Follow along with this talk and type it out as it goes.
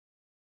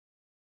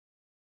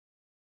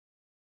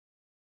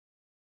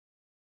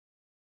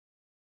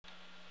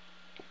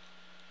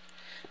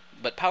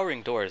But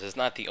powering doors is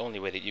not the only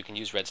way that you can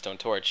use redstone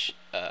dust.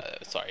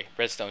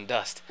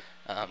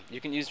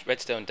 You can use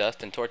redstone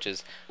dust and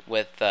torches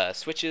with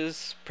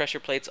switches, pressure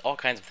plates, all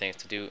kinds of things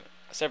to do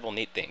several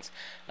neat things.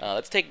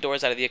 Let's take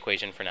doors out of the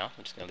equation for now.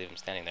 I'm just going to leave them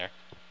standing there.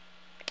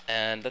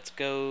 And let's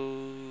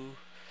go...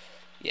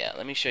 Yeah,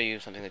 let me show you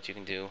something that you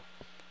can do.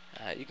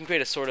 You can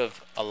create a sort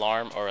of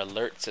alarm or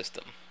alert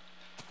system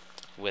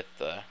with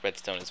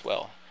redstone as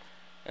well.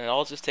 And it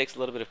all just takes a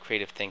little bit of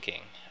creative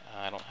thinking.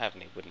 I don't have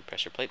any wooden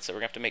pressure plates, so we're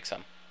going to have to make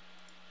some.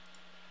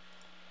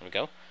 There we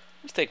go.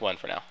 Let's take one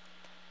for now.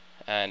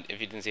 And if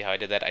you didn't see how I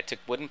did that, I took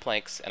wooden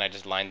planks and I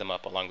just lined them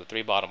up along the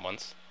 3 bottom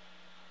ones.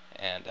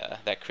 And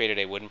that created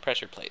a wooden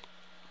pressure plate.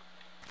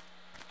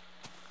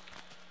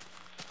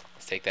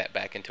 Let's take that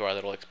back into our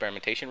little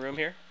experimentation room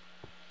here.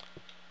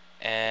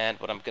 And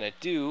what I'm going to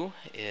do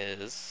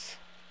is...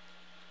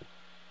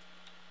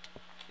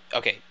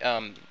 Okay,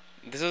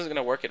 this isn't going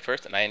to work at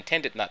first, and I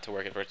intended not to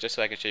work at first, just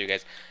so I can show you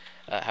guys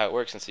how it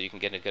works, and so you can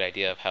get a good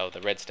idea of how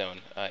the redstone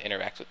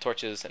interacts with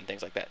torches and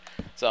things like that.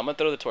 So I'm going to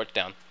throw the torch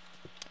down,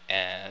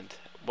 and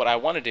what I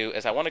want to do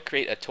is I want to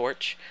create a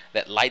torch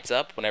that lights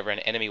up whenever an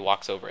enemy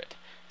walks over it.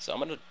 So I'm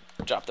going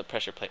to drop the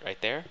pressure plate right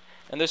there,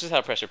 and this is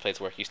how pressure plates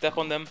work. You step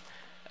on them,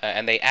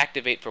 and they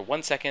activate for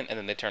 1 second, and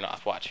then they turn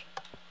off. Watch.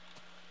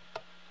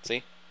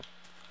 See?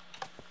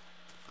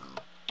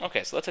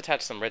 Okay, so let's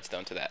attach some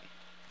redstone to that.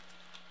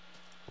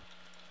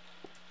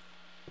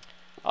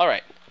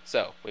 Alright,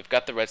 so we've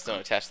got the redstone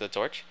attached to the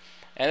torch,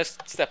 and let's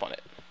step on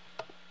it.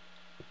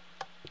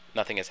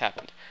 Nothing has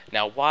happened.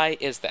 Now, why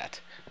is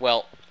that?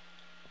 Well,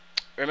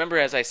 remember,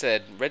 as I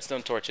said,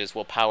 redstone torches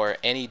will power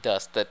any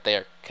dust that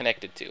they're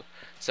connected to.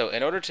 So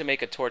in order to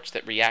make a torch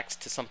that reacts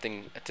to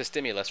something, to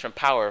stimulus from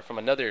power from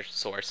another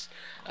source,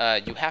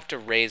 you have to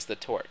raise the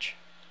torch.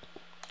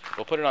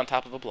 We'll put it on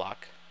top of a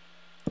block.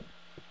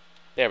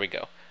 There we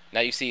go. Now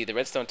you see the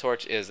redstone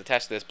torch is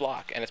attached to this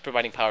block, and it's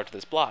providing power to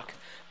this block,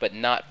 but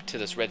not to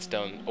this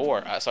redstone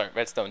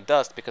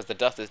dust, because the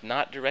dust is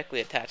not directly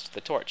attached to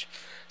the torch.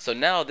 So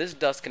now this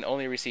dust can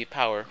only receive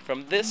power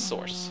from this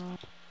source.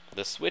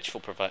 The switch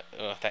will provide...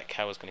 Ugh, that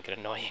cow is going to get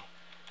annoying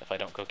if I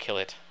don't go kill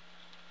it.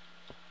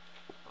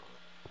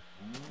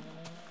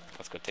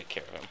 Let's go take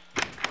care of him.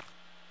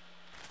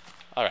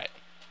 Alright,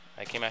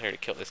 I came out here to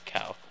kill this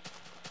cow.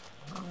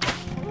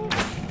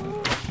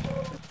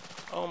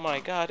 Oh my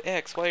god,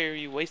 X, why are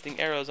you wasting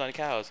arrows on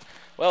cows?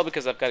 Well,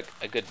 because I've got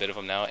a good bit of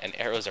them now, and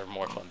arrows are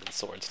more fun than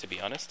swords, to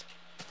be honest.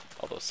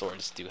 Although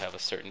swords do have a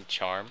certain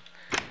charm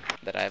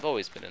that I've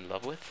always been in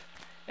love with.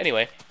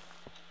 Anyway,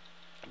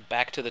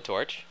 back to the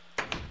torch.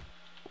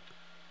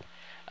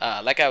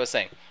 Like I was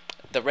saying,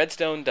 the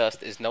redstone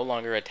dust is no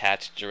longer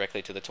attached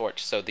directly to the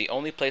torch, so the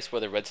only place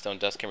where the redstone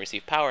dust can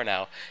receive power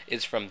now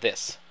is from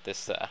this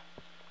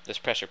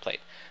pressure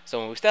plate. So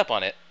when we step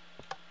on it,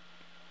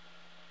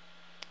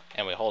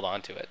 and we hold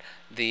on to it,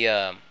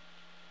 the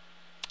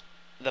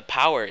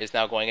power is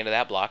now going into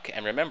that block.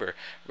 And remember,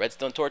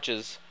 redstone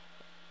torches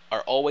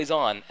are always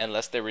on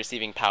unless they're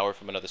receiving power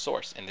from another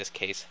source. In this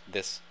case,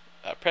 this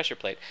pressure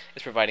plate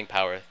is providing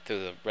power through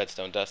the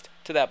redstone dust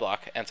to that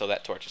block, and so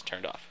that torch is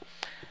turned off.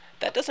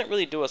 That doesn't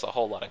really do us a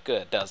whole lot of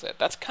good, does it?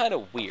 That's kind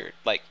of weird.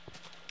 Like,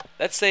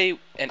 let's say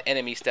an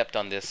enemy stepped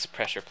on this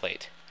pressure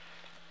plate.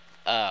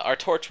 Our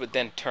torch would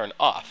then turn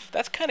off.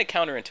 That's kind of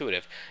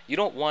counterintuitive. You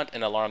don't want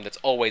an alarm that's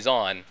always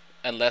on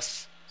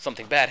unless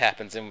something bad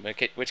happens, in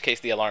which case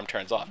the alarm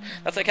turns off.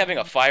 That's like having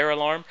a fire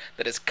alarm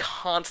that is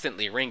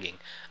constantly ringing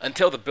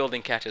until the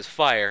building catches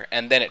fire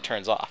and then it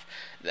turns off.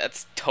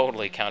 That's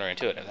totally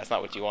counterintuitive. That's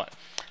not what you want.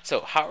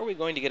 So how are we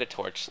going to get a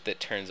torch that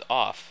turns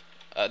off,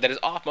 that is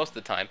off most of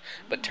the time,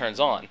 but turns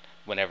on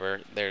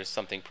whenever there's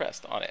something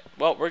pressed on it?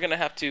 Well, we're going to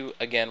have to,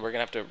 again, we're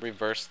going to have to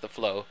reverse the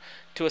flow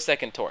to a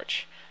second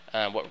torch.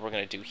 What we're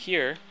going to do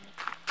here,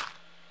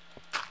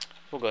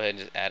 we'll go ahead and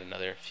just add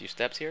another few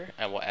steps here,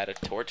 and we'll add a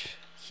torch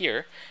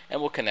here,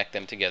 and we'll connect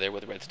them together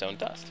with redstone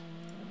dust.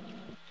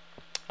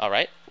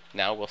 Alright,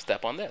 now we'll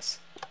step on this.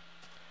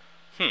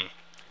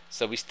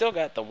 So we still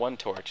got the one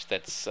torch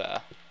that's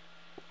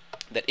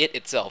that it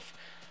itself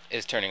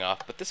is turning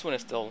off, but this one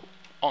is still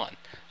on.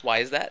 Why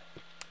is that?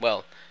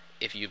 Well,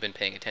 if you've been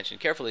paying attention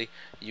carefully,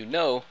 you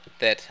know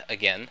that,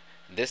 again,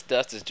 this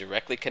dust is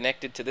directly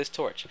connected to this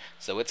torch,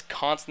 so it's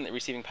constantly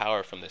receiving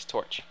power from this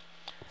torch.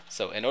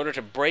 So in order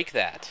to break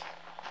that,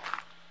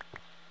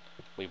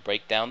 we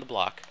break down the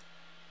block.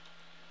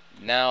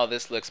 Now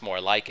this looks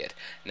more like it.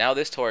 Now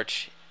this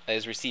torch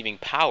is receiving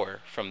power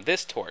from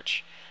this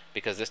torch,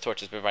 because this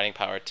torch is providing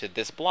power to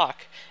this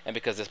block, and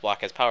because this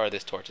block has power,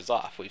 this torch is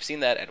off. We've seen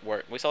that at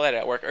work. We saw that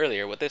at work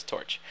earlier with this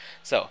torch.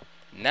 So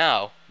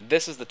now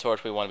this is the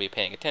torch we want to be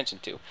paying attention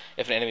to.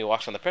 If an enemy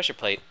walks on the pressure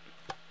plate,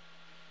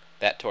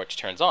 that torch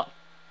turns on.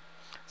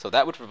 So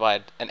that would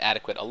provide an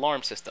adequate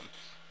alarm system.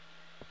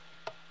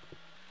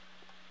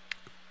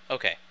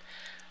 Okay,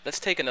 let's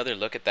take another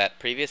look at that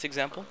previous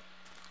example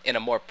in a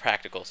more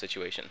practical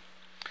situation.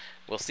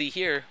 We'll see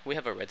here we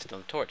have a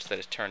redstone torch that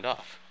is turned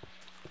off,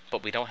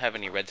 but we don't have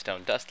any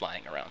redstone dust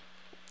lying around.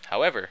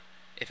 However,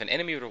 if an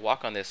enemy were to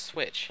walk on this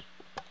switch,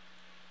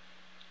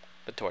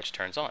 the torch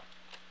turns on.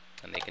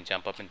 And they can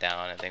jump up and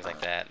down and things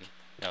like that. And,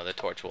 you know, the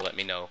torch will let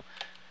me know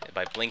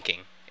by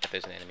blinking if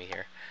there's an enemy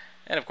here.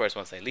 And of course,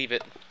 once they leave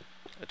it,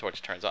 the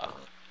torch turns off.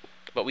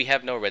 But we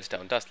have no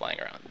redstone dust lying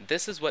around.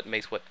 This is what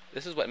makes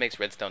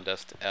redstone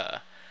dust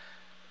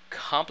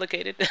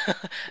complicated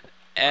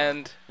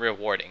and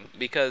rewarding,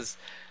 because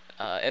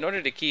in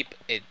order to keep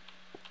a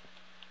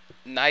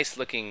nice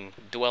looking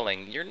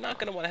dwelling, you're not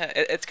going to want to have,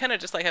 it's kind of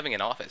just like having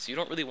an office. You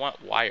don't really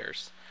want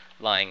wires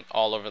lying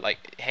all over,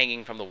 like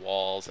hanging from the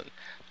walls and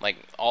like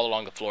all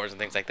along the floors and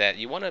things like that.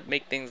 You want to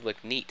make things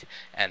look neat,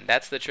 and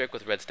that's the trick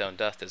with redstone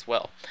dust as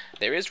well.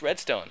 There is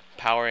redstone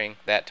powering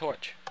that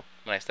torch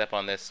when I step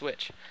on this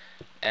switch,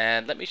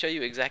 and let me show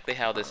you exactly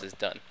how this is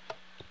done.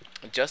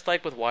 Just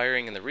like with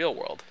wiring in the real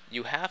world,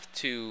 you have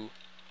to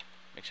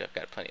make sure I've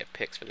got plenty of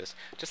picks for this.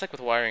 Just like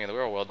with wiring in the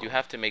real world, you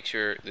have to make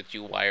sure that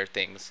you wire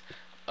things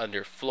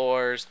under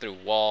floors, through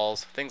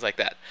walls, things like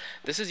that.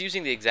 This is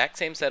using the exact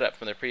same setup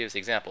from the previous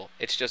example.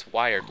 It's just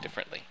wired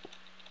differently.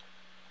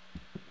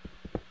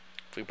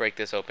 If we break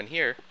this open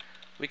here,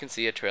 we can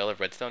see a trail of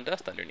redstone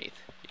dust underneath.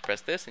 You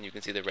press this and you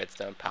can see the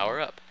redstone power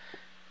up,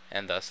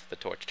 and thus the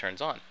torch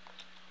turns on.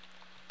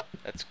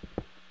 Let's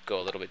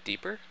go a little bit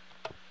deeper.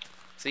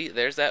 See,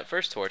 there's that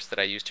first torch that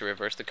I used to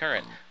reverse the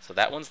current. So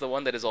that one's the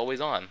one that is always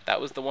on.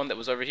 That was the one that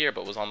was over here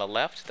but was on the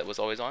left that was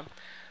always on.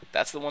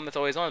 That's the one that's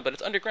always on, but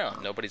it's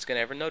underground. Nobody's going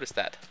to ever notice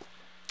that.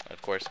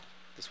 Of course,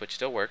 the switch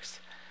still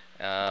works.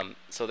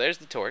 So there's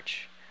the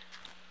torch.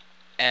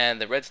 And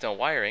the redstone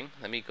wiring.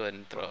 Let me go ahead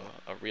and throw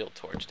a real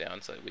torch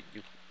down so that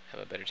you have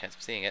a better chance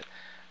of seeing it.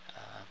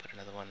 Put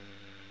another one.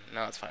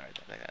 No, it's fine right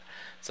there, like that.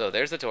 So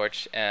there's the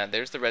torch, and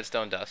there's the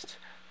redstone dust.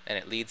 And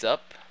it leads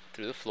up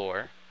through the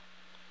floor,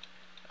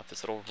 up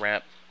this little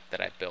ramp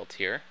that I built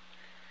here,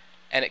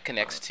 and it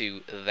connects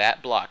to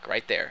that block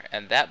right there,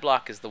 and that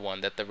block is the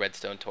one that the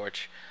redstone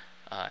torch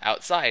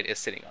outside is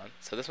sitting on.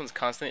 So this one's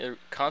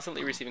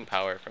constantly receiving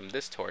power from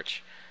this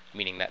torch,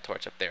 meaning that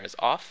torch up there is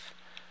off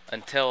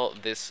until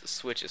this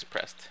switch is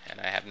pressed,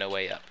 and I have no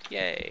way up.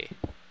 Yay!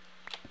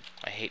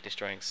 I hate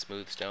destroying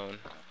smooth stone.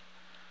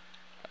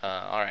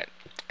 Alright,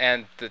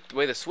 and the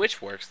way the switch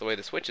works, the way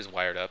the switch is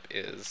wired up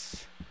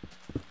is,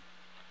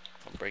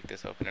 I'll break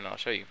this open and I'll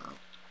show you.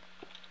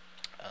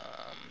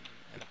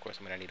 And of course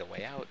I'm going to need a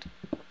way out.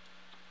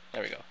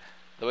 There we go.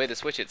 The way the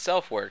switch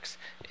itself works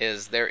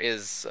is there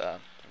is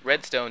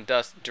redstone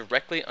dust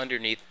directly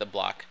underneath the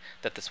block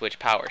that the switch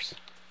powers.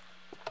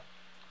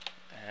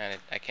 And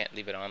I can't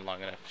leave it on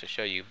long enough to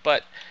show you,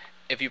 but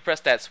if you press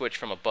that switch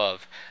from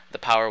above, the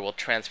power will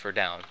transfer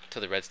down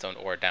to the redstone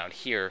ore down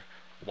here,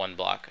 one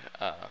block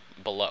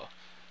below.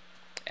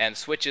 And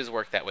switches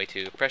work that way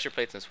too. Pressure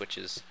plates and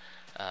switches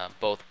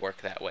both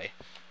work that way.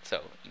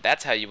 So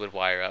that's how you would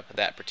wire up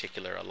that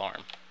particular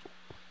alarm.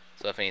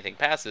 So if anything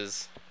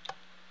passes,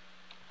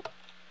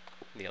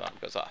 the alarm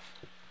goes off.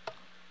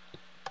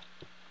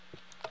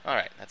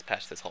 Alright, let's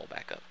patch this hole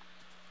back up.